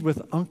she's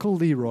with Uncle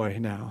Leroy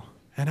now,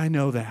 and I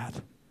know that.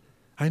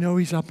 I know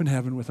he's up in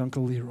heaven with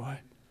Uncle Leroy.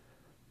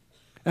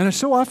 And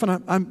so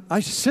often I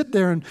sit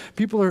there and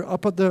people are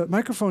up at the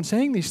microphone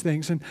saying these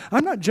things, and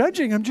I'm not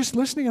judging, I'm just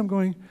listening. I'm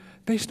going,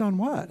 based on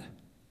what?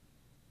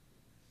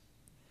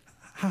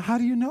 How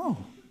do you know?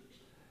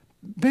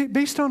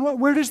 Based on what?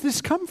 Where does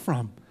this come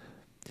from?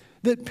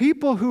 That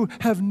people who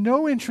have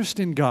no interest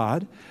in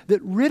God,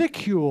 that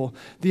ridicule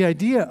the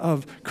idea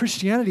of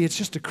Christianity, it's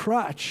just a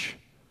crutch,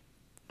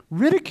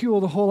 ridicule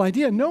the whole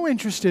idea, no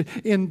interest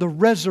in the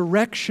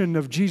resurrection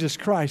of Jesus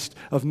Christ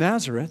of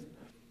Nazareth,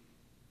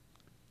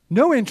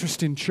 no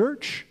interest in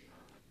church,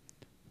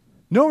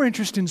 no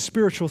interest in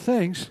spiritual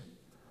things,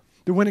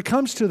 that when it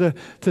comes to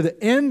the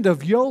end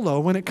of YOLO,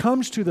 when it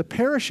comes to the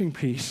perishing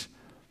piece,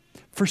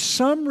 for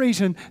some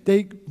reason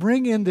they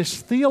bring in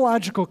this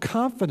theological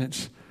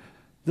confidence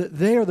that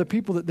they are the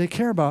people that they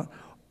care about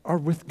are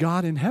with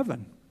God in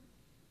heaven.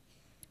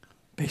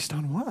 Based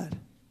on what?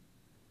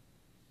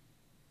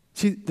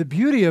 See, the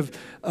beauty of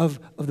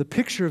the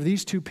picture of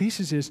these two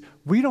pieces is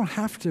we don't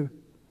have to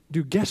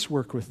do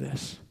guesswork with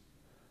this.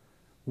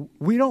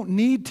 We don't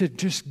need to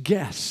just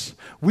guess.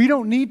 We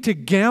don't need to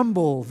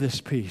gamble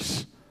this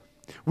piece.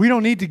 We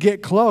don't need to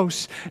get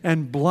close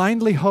and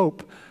blindly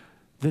hope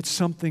that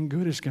something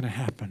good is going to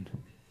happen.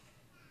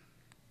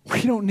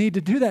 We don't need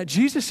to do that.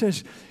 Jesus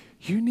says,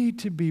 you need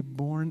to be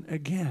born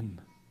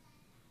again.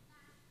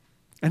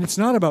 And it's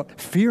not about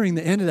fearing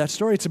the end of that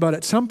story. It's about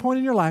at some point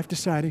in your life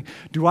deciding,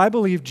 do I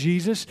believe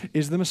Jesus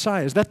is the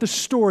Messiah? Is that the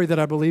story that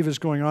I believe is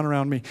going on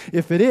around me?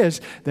 If it is,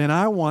 then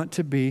I want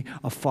to be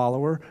a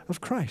follower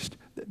of Christ.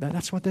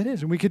 That's what that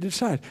is. And we could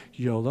decide,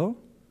 YOLO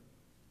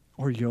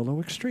or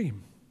YOLO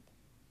Extreme.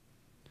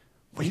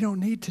 We don't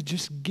need to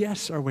just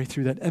guess our way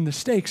through that. And the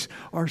stakes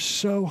are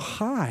so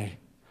high.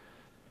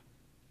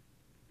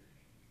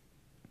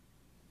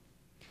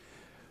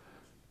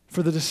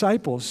 For the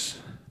disciples,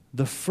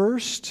 the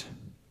first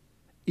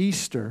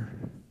Easter,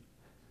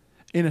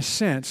 in a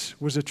sense,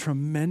 was a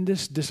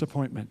tremendous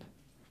disappointment.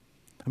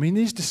 I mean,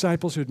 these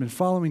disciples who had been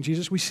following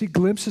Jesus, we see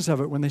glimpses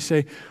of it when they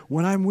say,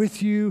 when I'm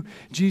with you,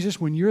 Jesus,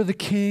 when you're the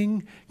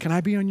king, can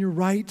I be on your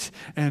right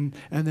and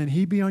then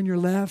he be on your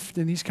left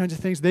and these kinds of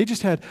things. They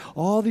just had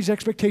all these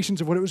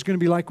expectations of what it was going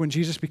to be like when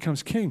Jesus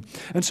becomes king.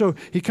 And so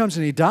he comes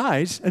and he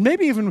dies, and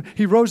maybe even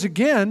he rose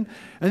again,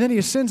 and then he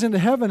ascends into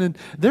heaven, and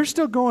they're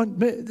still going,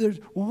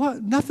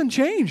 what? Nothing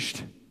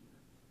changed.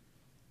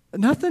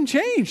 Nothing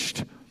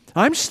changed.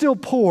 I'm still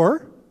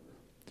poor.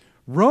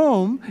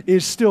 Rome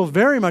is still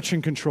very much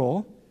in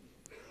control.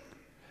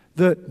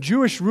 The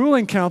Jewish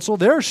ruling council,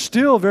 they're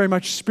still very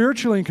much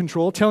spiritually in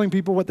control, telling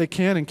people what they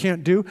can and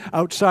can't do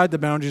outside the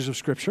boundaries of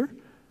Scripture.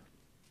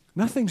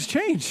 Nothing's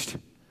changed.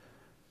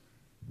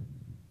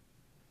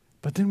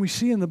 But then we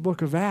see in the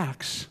book of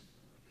Acts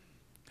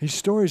these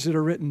stories that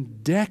are written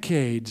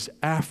decades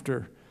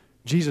after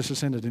Jesus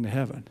ascended into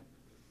heaven,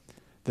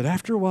 that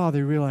after a while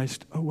they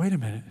realized, oh, wait a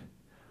minute,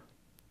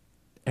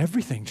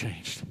 everything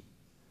changed.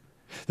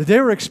 That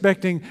they were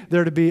expecting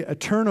there to be a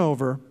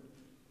turnover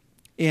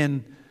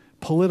in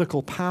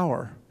political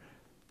power,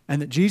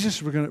 and that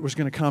Jesus was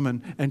going to come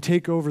and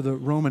take over the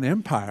Roman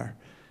Empire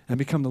and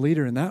become the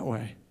leader in that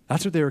way.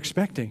 That's what they were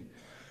expecting.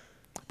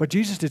 But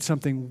Jesus did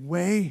something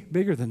way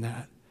bigger than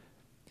that.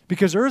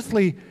 Because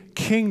earthly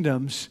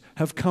kingdoms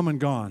have come and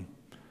gone.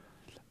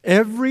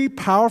 Every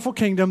powerful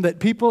kingdom that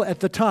people at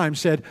the time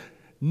said,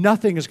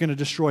 nothing is going to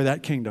destroy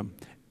that kingdom.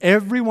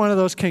 Every one of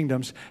those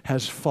kingdoms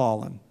has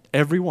fallen.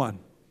 Every one.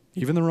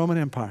 Even the Roman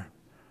Empire.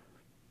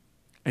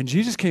 And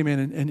Jesus came in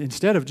and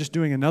instead of just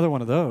doing another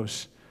one of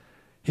those,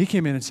 he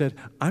came in and said,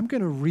 I'm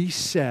going to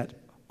reset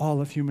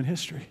all of human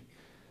history.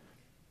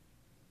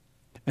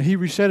 And he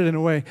reset it in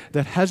a way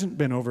that hasn't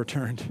been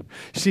overturned.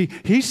 See,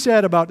 he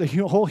said about the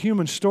whole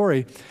human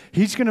story,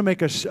 he's going to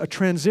make a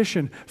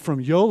transition from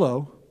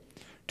YOLO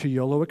to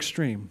YOLO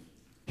Extreme.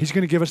 He's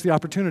going to give us the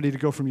opportunity to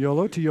go from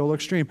YOLO to YOLO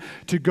Extreme,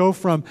 to go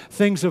from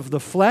things of the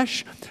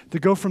flesh, to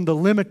go from the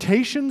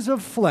limitations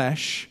of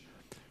flesh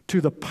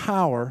to the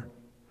power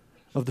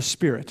of the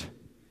Spirit.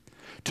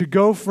 To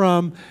go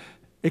from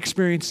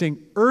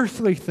experiencing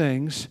earthly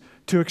things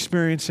to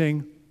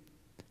experiencing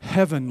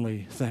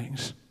heavenly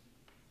things.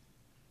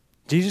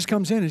 Jesus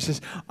comes in and he says,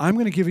 I'm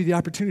going to give you the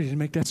opportunity to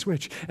make that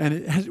switch. And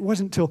it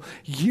wasn't until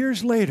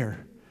years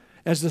later,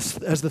 as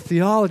the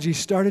theology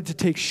started to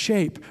take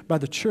shape by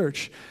the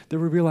church, that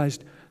we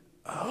realized,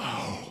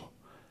 oh,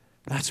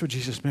 that's what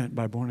Jesus meant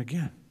by born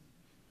again.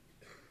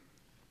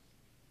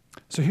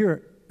 So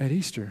here at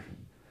Easter,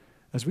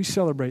 as we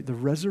celebrate the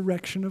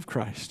resurrection of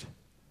Christ,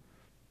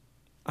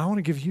 I want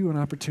to give you an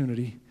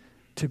opportunity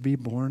to be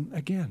born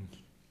again.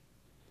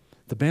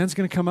 The band's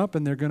going to come up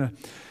and they're going to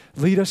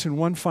lead us in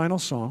one final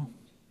song.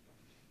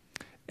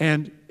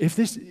 And if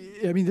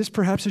this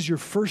perhaps is your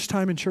first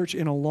time in church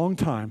in a long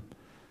time,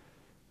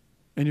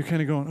 and you're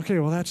kind of going, okay,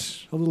 well,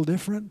 that's a little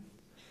different.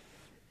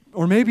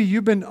 Or maybe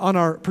you've been on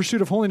our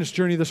Pursuit of Holiness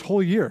journey this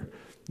whole year,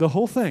 the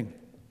whole thing.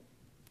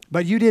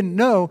 But you didn't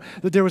know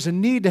that there was a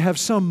need to have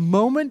some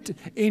moment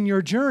in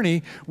your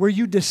journey where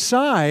you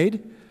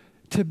decide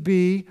to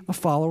be a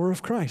follower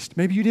of Christ.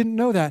 Maybe you didn't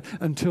know that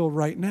until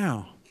right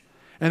now.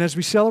 And as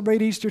we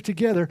celebrate Easter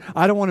together,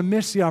 I don't want to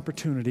miss the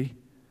opportunity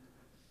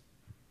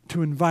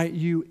to invite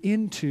you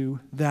into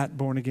that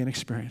born-again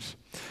experience.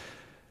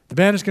 The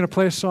band is going to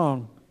play a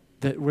song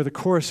where the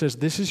chorus says,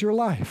 "This is your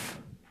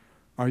life.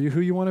 Are you who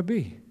you want to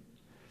be?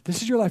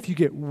 This is your life. You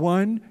get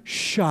one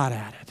shot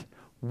at it.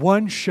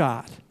 One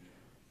shot.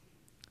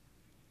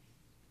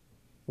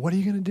 What are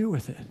you going to do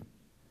with it?"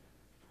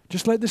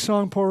 Just let the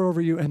song pour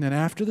over you, and then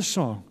after the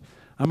song,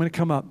 I'm going to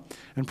come up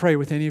and pray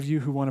with any of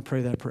you who want to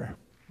pray that prayer.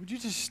 Would you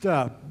just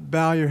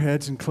bow your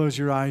heads and close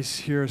your eyes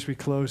here as we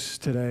close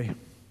today?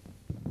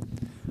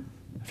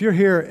 If you're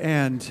here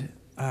and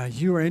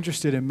you are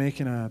interested in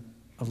making a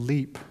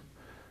leap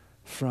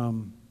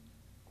from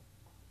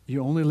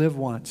you only live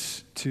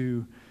once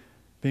to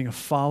being a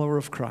follower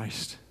of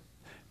Christ,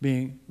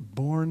 being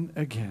born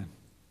again,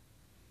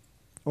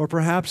 or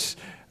perhaps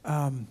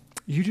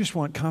you just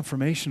want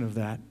confirmation of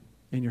that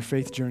in your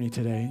faith journey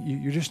today.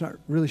 You're just not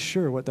really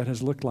sure what that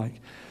has looked like.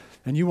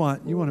 And you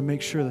want to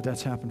make sure that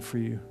that's happened for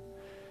you.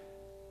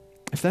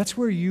 If that's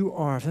where you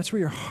are, if that's where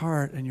your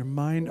heart and your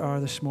mind are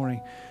this morning,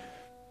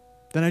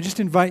 then I just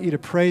invite you to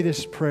pray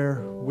this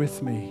prayer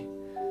with me.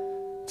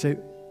 Say,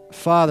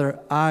 "Father,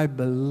 I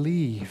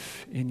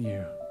believe in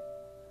you.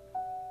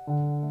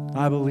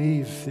 I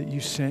believe that you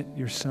sent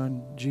your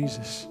Son,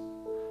 Jesus.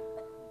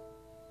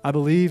 I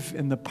believe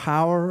in the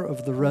power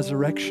of the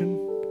resurrection,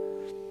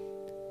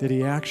 that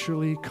he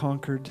actually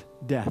conquered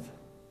death.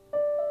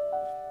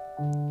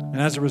 And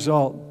as a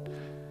result,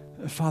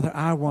 Father,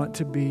 I want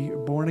to be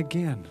born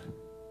again.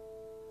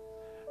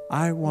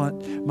 I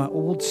want my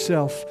old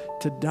self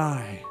to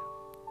die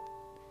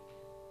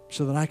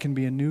so that I can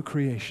be a new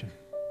creation.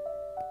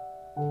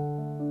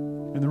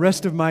 And the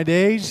rest of my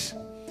days,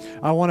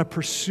 I want to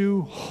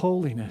pursue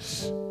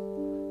holiness.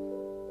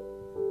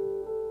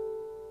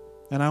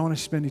 And I want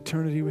to spend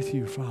eternity with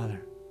you,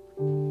 Father.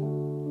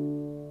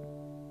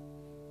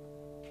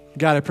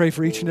 God, I pray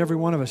for each and every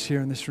one of us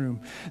here in this room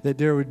that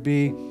there would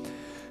be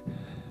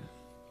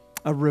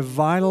a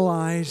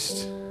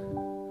revitalized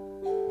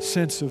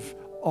sense of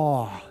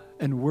awe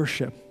and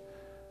worship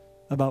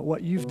about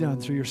what you've done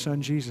through your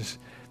Son, Jesus,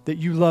 that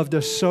you loved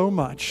us so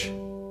much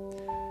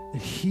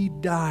that he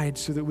died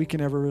so that we can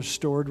have a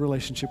restored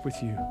relationship with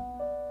you.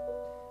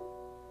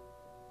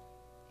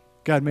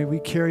 God, may we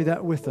carry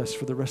that with us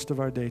for the rest of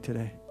our day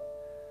today.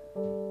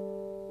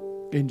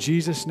 In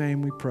Jesus'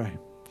 name we pray.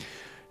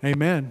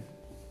 Amen.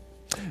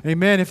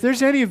 Amen. If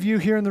there's any of you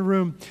here in the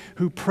room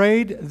who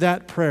prayed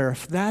that prayer,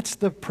 if that's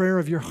the prayer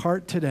of your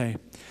heart today,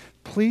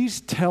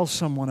 please tell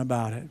someone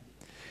about it.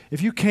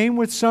 If you came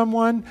with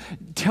someone,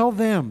 tell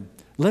them.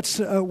 Let's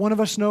one of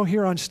us know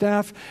here on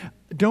staff.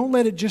 Don't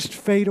let it just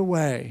fade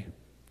away.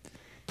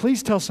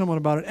 Please tell someone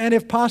about it. And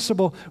if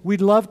possible, we'd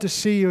love to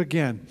see you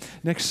again.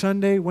 Next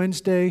Sunday,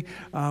 Wednesday,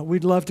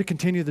 we'd love to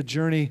continue the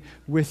journey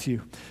with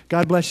you.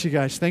 God bless you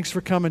guys. Thanks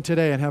for coming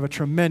today and have a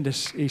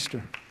tremendous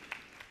Easter.